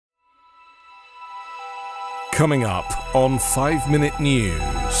Coming up on 5 Minute News.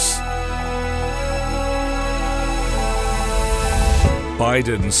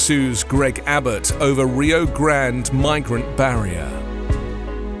 Biden sues Greg Abbott over Rio Grande migrant barrier.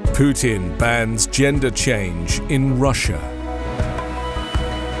 Putin bans gender change in Russia.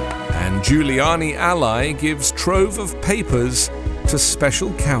 And Giuliani ally gives trove of papers to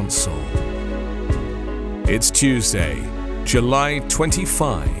special counsel. It's Tuesday, July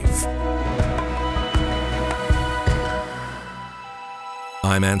 25.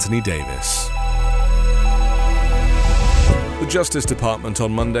 I'm Anthony Davis. The Justice Department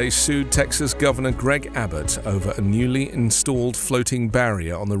on Monday sued Texas Governor Greg Abbott over a newly installed floating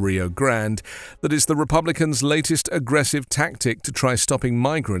barrier on the Rio Grande that is the Republicans' latest aggressive tactic to try stopping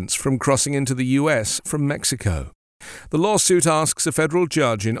migrants from crossing into the U.S. from Mexico. The lawsuit asks a federal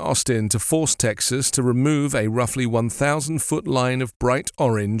judge in Austin to force Texas to remove a roughly 1,000-foot line of bright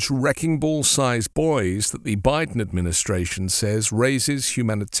orange wrecking ball-sized buoys that the Biden administration says raises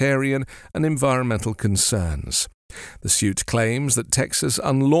humanitarian and environmental concerns. The suit claims that Texas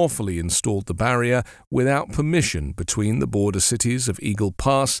unlawfully installed the barrier without permission between the border cities of Eagle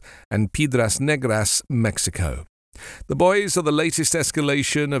Pass and Piedras Negras, Mexico. The buoys are the latest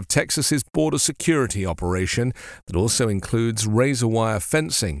escalation of Texas's border security operation that also includes razor wire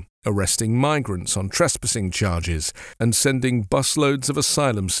fencing, arresting migrants on trespassing charges, and sending busloads of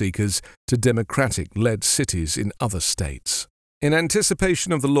asylum seekers to Democratic-led cities in other states. In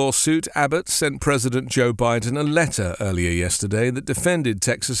anticipation of the lawsuit, Abbott sent President Joe Biden a letter earlier yesterday that defended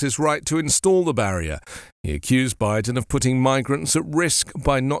Texas's right to install the barrier. He accused Biden of putting migrants at risk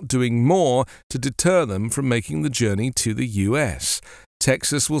by not doing more to deter them from making the journey to the U.S.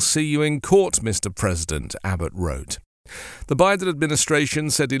 "Texas will see you in court, Mr. President," Abbott wrote. The Biden administration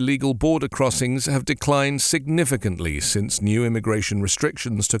said illegal border crossings have declined significantly since new immigration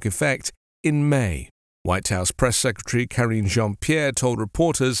restrictions took effect in May. White House Press Secretary Karine Jean-Pierre told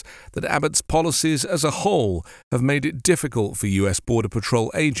reporters that Abbott's policies as a whole have made it difficult for U.S. Border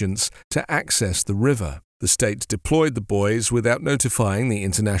Patrol agents to access the river. The state deployed the buoys without notifying the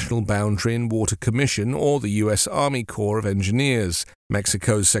International Boundary and Water Commission or the U.S. Army Corps of Engineers.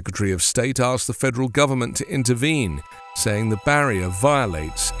 Mexico's Secretary of State asked the federal government to intervene, saying the barrier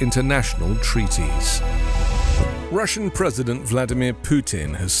violates international treaties. Russian President Vladimir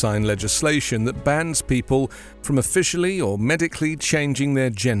Putin has signed legislation that bans people from officially or medically changing their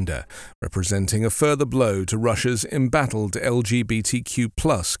gender, representing a further blow to Russia's embattled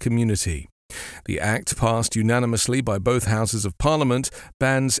LGBTQ+ community. The act, passed unanimously by both houses of parliament,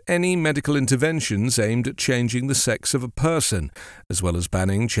 bans any medical interventions aimed at changing the sex of a person, as well as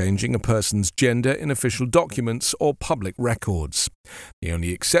banning changing a person's gender in official documents or public records. The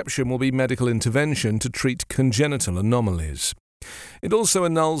only exception will be medical intervention to treat congenital anomalies. It also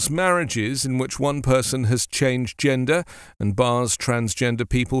annuls marriages in which one person has changed gender and bars transgender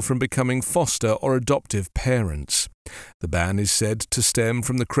people from becoming foster or adoptive parents. The ban is said to stem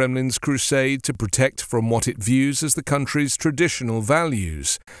from the Kremlin's crusade to protect from what it views as the country's traditional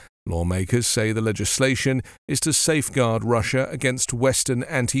values. Lawmakers say the legislation is to safeguard Russia against Western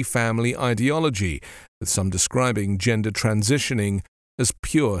anti-family ideology, with some describing gender transitioning as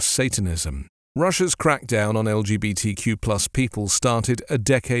pure Satanism. Russia's crackdown on LGBTQ+ people started a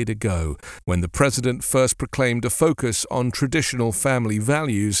decade ago, when the president first proclaimed a focus on traditional family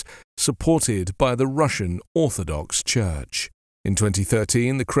values supported by the Russian Orthodox Church. In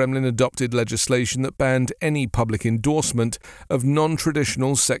 2013, the Kremlin adopted legislation that banned any public endorsement of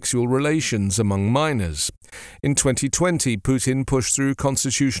non-traditional sexual relations among minors. In 2020, Putin pushed through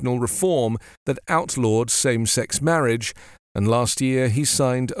constitutional reform that outlawed same-sex marriage, and last year he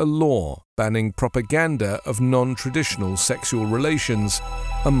signed a law banning propaganda of non-traditional sexual relations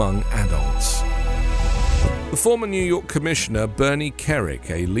among adults. The former New York Commissioner Bernie Kerik,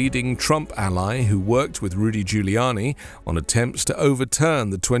 a leading Trump ally who worked with Rudy Giuliani on attempts to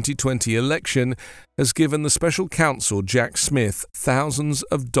overturn the 2020 election, has given the special counsel Jack Smith thousands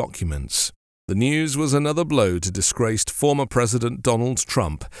of documents. The news was another blow to disgraced former President Donald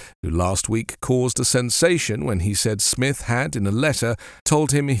Trump, who last week caused a sensation when he said Smith had, in a letter,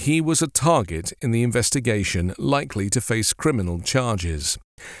 told him he was a target in the investigation likely to face criminal charges.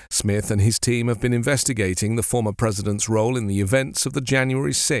 Smith and his team have been investigating the former president's role in the events of the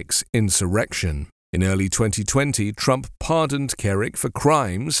January 6 insurrection. In early 2020, Trump pardoned Kerik for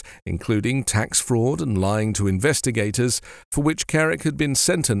crimes, including tax fraud and lying to investigators, for which Kerik had been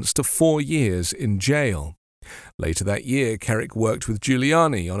sentenced to 4 years in jail. Later that year, Kerik worked with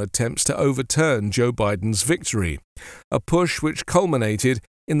Giuliani on attempts to overturn Joe Biden's victory, a push which culminated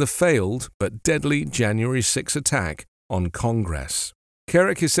in the failed but deadly January 6 attack on Congress.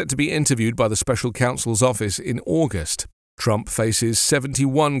 Kerrick is set to be interviewed by the special counsel's office in August. Trump faces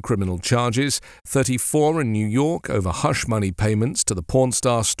 71 criminal charges, 34 in New York over hush money payments to the porn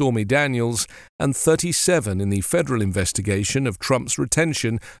star Stormy Daniels, and 37 in the federal investigation of Trump's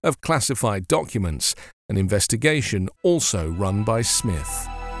retention of classified documents, an investigation also run by Smith.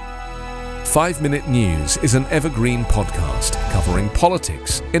 5 Minute News is an evergreen podcast covering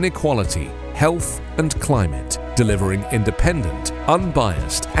politics, inequality, health and climate, delivering independent,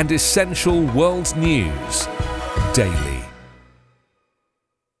 unbiased and essential world news daily.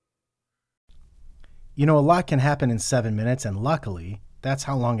 You know, a lot can happen in 7 minutes, and luckily, that's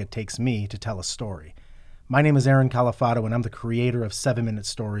how long it takes me to tell a story. My name is Aaron Califato, and I'm the creator of 7 Minute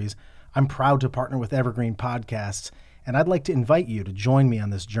Stories. I'm proud to partner with Evergreen Podcasts, and I'd like to invite you to join me on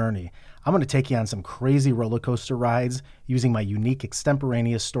this journey. I'm going to take you on some crazy roller coaster rides using my unique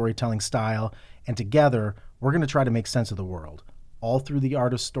extemporaneous storytelling style, and together, we're going to try to make sense of the world, all through the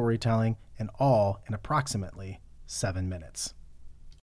art of storytelling and all in approximately 7 minutes.